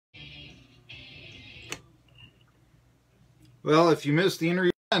Well, if you missed the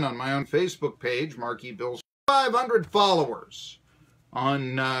interview on my own Facebook page, Marky, Billson, 500 followers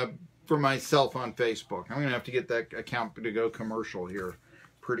on for myself on Facebook. I'm going to have to get that account to go commercial here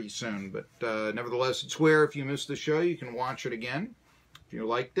pretty soon. But nevertheless, it's where if you missed the show, you can watch it again if you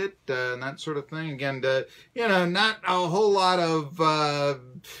liked it and that sort of thing. Again, you know, not a whole lot of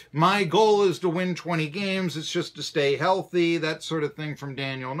my goal is to win 20 games. It's just to stay healthy, that sort of thing from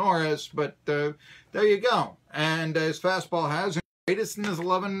Daniel Norris. But there you go. And his fastball has greatest in his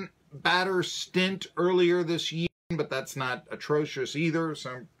 11 batter stint earlier this year, but that's not atrocious either.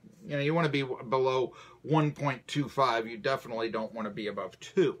 So, you know, you want to be below 1.25. You definitely don't want to be above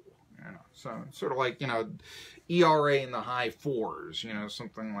 2. You know, so it's sort of like, you know, ERA in the high 4s, you know,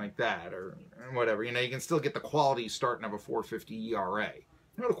 something like that, or whatever. You know, you can still get the quality start and have a 4.50 ERA.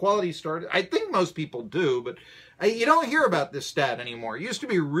 You know, the quality start, I think most people do, but you don't hear about this stat anymore. It used to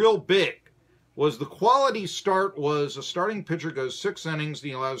be real big. Was the quality start was a starting pitcher goes 6 innings and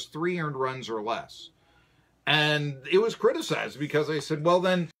he allows 3 earned runs or less. And it was criticized because they said, well,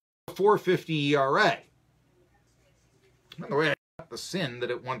 then 4.50 ERA. By the way, I got the sin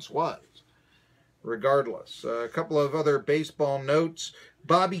that it once was. Regardless, a couple of other baseball notes.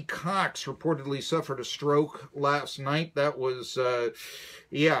 Bobby Cox reportedly suffered a stroke last night. That was,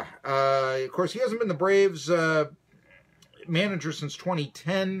 yeah. Of course, he hasn't been the Braves manager since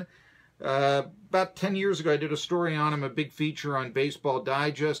 2010. About 10 years ago, I did a story on him, a big feature on Baseball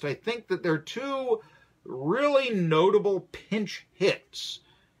Digest. I think that there are 2 really notable pinch hits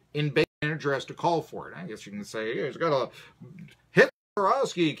in baseball. Manager has to call for it. I guess you can say, hey, he's got a hit.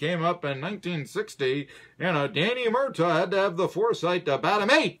 Borowski came up in 1960. You know, Danny Murtaugh had to have the foresight to bat him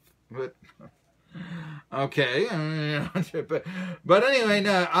 8th. But, okay. But anyway,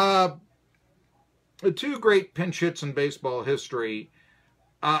 no, 2 great pinch hits in baseball history.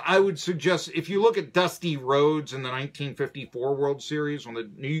 I would suggest, if you look at Dusty Rhodes in the 1954 World Series, when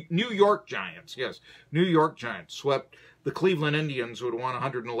the New York Giants, yes, New York Giants swept the Cleveland Indians, who had won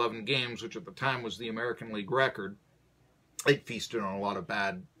 111 games, which at the time was the American League record. They feasted on a lot of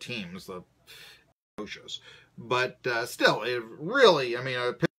bad teams, the atrocious. But still, it really, I mean,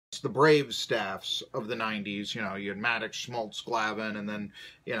 the Braves staffs of the 90s, you know, you had Maddox, Schmaltz, Glavine, and then,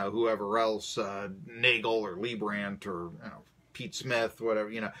 you know, whoever else, Nagel or Leibrandt or, you know, Pete Smith, whatever,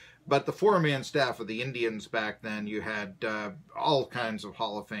 you know. But the 4-man staff of the Indians back then, you had all kinds of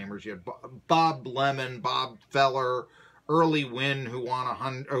Hall of Famers. You had Bob Lemon, Bob Feller, Early Wynn, who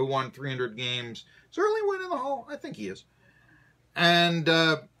won 300 games. Is Early Wynn in the Hall? I think he is. And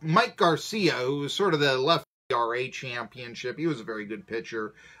Mike Garcia, who was sort of the left ERA championship. He was a very good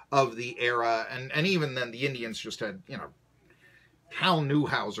pitcher of the era. And even then, the Indians just had, you know, Hal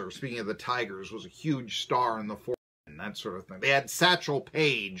Newhouser, speaking of the Tigers, was a huge star in the 4th. And that sort of thing. They had Satchel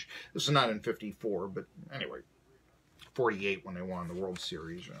Paige. This is not in 54, but anyway, 48 when they won the World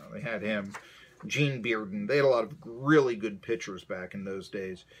Series. You know, they had him, Gene Bearden. They had a lot of really good pitchers back in those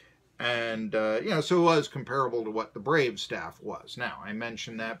days. And, you know, so it was comparable to what the Braves staff was. Now, I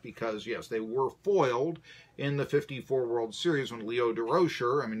mention that because, yes, they were foiled in the 54 World Series when Leo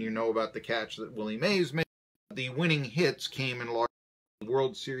DeRocher, I mean, you know about the catch that Willie Mays made. The winning hits came in large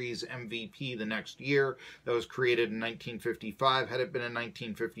World Series MVP the next year. That was created in 1955. Had it been in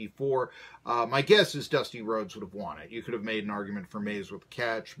 1954, my guess is Dusty Rhodes would have won it. You could have made an argument for Mays with the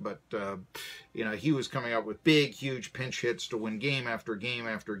catch, but you know, he was coming up with big, huge pinch hits to win game after game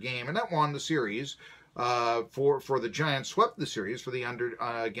after game, and that won the series. For the Giants, swept the series for the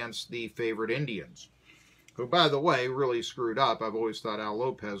against the favorite Indians, who, by the way, really screwed up. I've always thought Al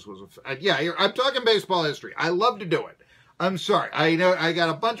Lopez was yeah. I'm talking baseball history. I love to do it. I'm sorry. I know I got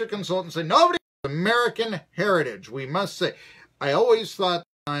a bunch of consultants saying nobody has American heritage. We must say. I always thought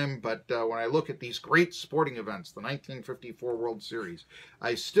but when I look at these great sporting events, the 1954 World Series,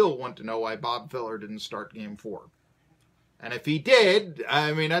 I still want to know why Bob Feller didn't start Game 4. And if he did,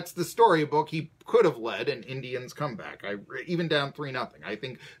 I mean, that's the storybook. He could have led an Indians comeback, even down 3-0. I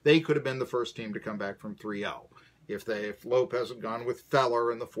think they could have been the first team to come back from 3-0. If Lopez had gone with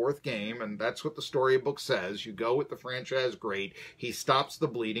Feller in the 4th game, and that's what the storybook says, you go with the franchise great, he stops the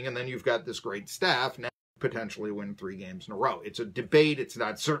bleeding, and then you've got this great staff, now potentially win 3 games in a row. It's a debate. It's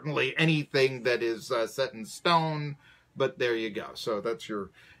not certainly anything that is set in stone, but there you go. So that's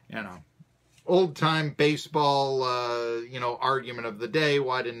your, you know, old-time baseball, you know, argument of the day.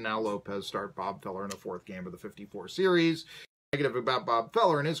 Why didn't Al Lopez start Bob Feller in the 4th game of the 54 series? Negative about Bob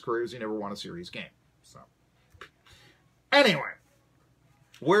Feller in his career is he never won a series game. So anyway,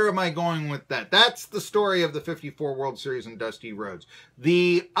 where am I going with that? That's the story of the 54 World Series and Dusty Rhodes.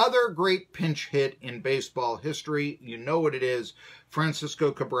 The other great pinch hit in baseball history, you know what it is,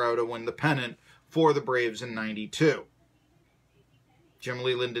 Francisco Cabrera won the pennant for the Braves in '92. Jim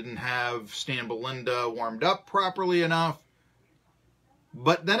Leyland didn't have Stan Belinda warmed up properly enough.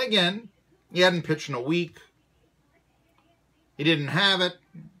 But then again, he hadn't pitched in a week. He didn't have it.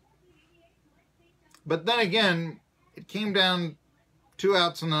 But then again, it came down 2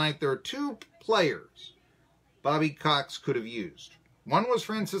 outs in the ninth. There were 2 players Bobby Cox could have used. One was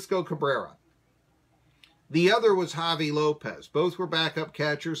Francisco Cabrera. The other was Javi Lopez. Both were backup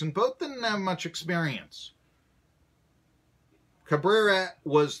catchers, and both didn't have much experience. Cabrera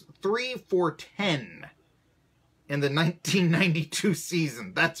was 3 for 10 in the 1992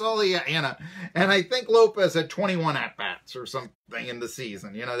 season. That's all he had, And I think Lopez had 21 at-bats or something in the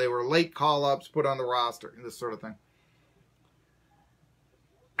season. They were late call-ups, put on the roster, this sort of thing.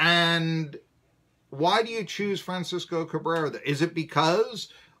 And why do you choose Francisco Cabrera? Is it because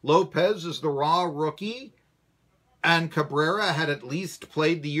Lopez is the raw rookie and Cabrera had at least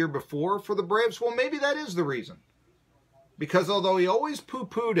played the year before for the Braves? Well, maybe that is the reason. Because although he always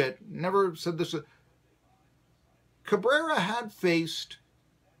poo-pooed it, never said this, Cabrera had faced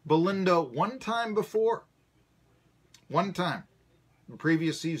Belinda 1 time before. 1 time. The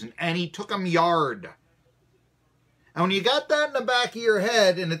previous season. And he took him yard. And when you got that in the back of your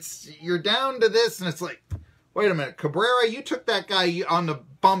head, and you're down to this, and it's like, wait a minute, Cabrera, you took that guy on the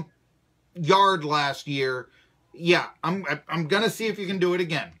bump yard last year. Yeah, I'm going to see if you can do it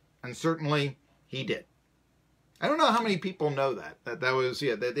again. And certainly he did. I don't know how many people know that was,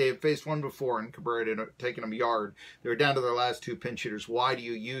 that they had faced one before and Cabrera had taken them yard. They were down to their last 2 pinch hitters. Why do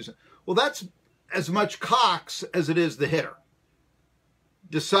you use it? Well, that's as much Cox as it is the hitter.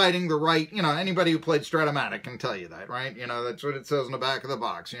 Deciding the right, anybody who played Stratomatic can tell you that, right? That's what it says in the back of the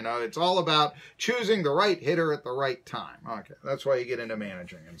box. It's all about choosing the right hitter at the right time. Okay, that's why you get into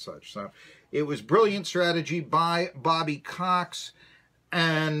managing and such. So it was brilliant strategy by Bobby Cox.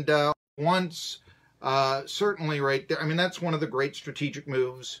 And once... certainly right there. I mean, that's one of the great strategic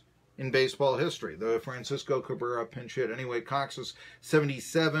moves in baseball history. The Francisco Cabrera pinch hit. Anyway, Cox is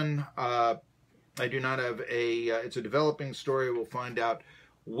 77. I do not have it's a developing story. We'll find out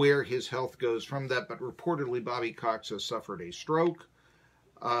where his health goes from that. But reportedly, Bobby Cox has suffered a stroke.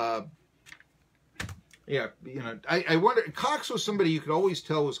 I wonder, Cox was somebody you could always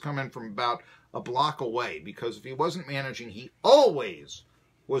tell was coming from about a block away, because if he wasn't managing, he always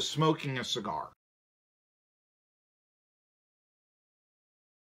was smoking a cigar.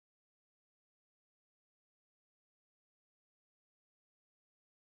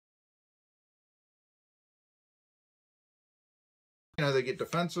 They get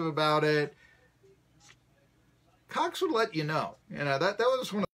defensive about it. Cox would let you know. That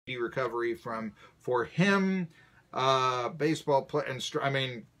was one of the recovery for him. Baseball play and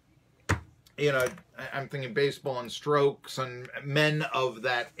I'm thinking baseball and strokes and men of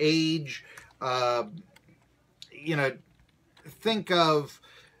that age. Think of,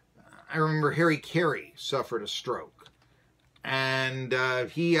 I remember Harry Carey suffered a stroke, and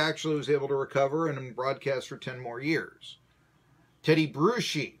he actually was able to recover and broadcast for 10 more years. Teddy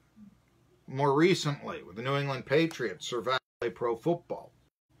Bruschi, more recently, with the New England Patriots, survived play pro football,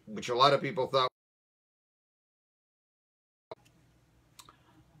 which a lot of people thought.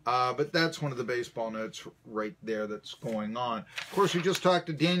 But that's one of the baseball notes right there that's going on. Of course, we just talked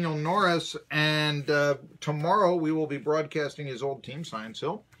to Daniel Norris, and tomorrow we will be broadcasting his old team, Science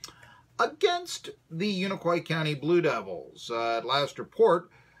Hill, against the Unicoi County Blue Devils. At last report,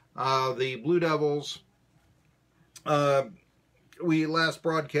 the Blue Devils... we last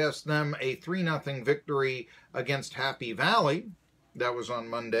broadcast them a 3-0 victory against Happy Valley. That was on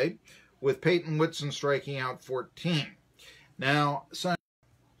Monday, with Peyton Whitson striking out 14. Now,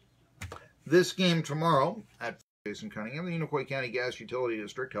 this game tomorrow at Jason Cunningham, the Unicoi County Gas Utility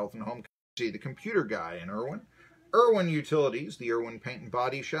District Health and Home, see the computer guy in Irwin, Irwin Utilities, the Irwin Paint and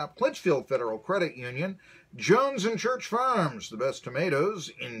Body Shop, Litchfield Federal Credit Union, Jones and Church Farms, the best tomatoes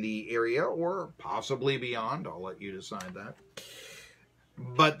in the area or possibly beyond. I'll let you decide that.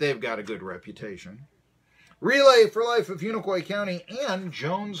 But they've got a good reputation. Relay for Life of Unicoi County and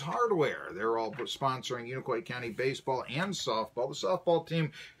Jones Hardware. They're all sponsoring Unicoi County baseball and softball. The softball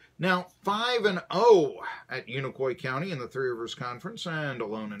team now 5-0 at Unicoi County in the Three Rivers Conference, and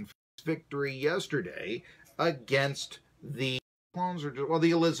alone in victory yesterday against the the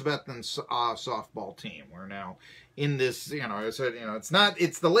Elizabethton softball team. We're now in this, I said,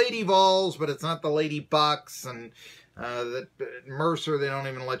 it's the Lady Vols, but it's not the Lady Bucks, and Mercer, they don't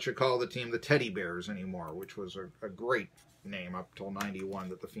even let you call the team the Teddy Bears anymore, which was a great name up till 91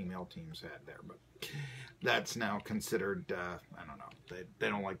 that the female teams had there, but that's now considered, I don't know, they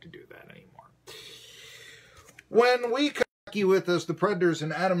don't like to do that anymore. When we come With us, the Predators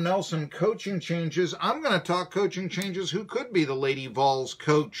and Adam Nelson, coaching changes. I'm going to talk coaching changes. Who could be the Lady Vols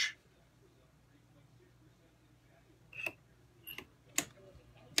coach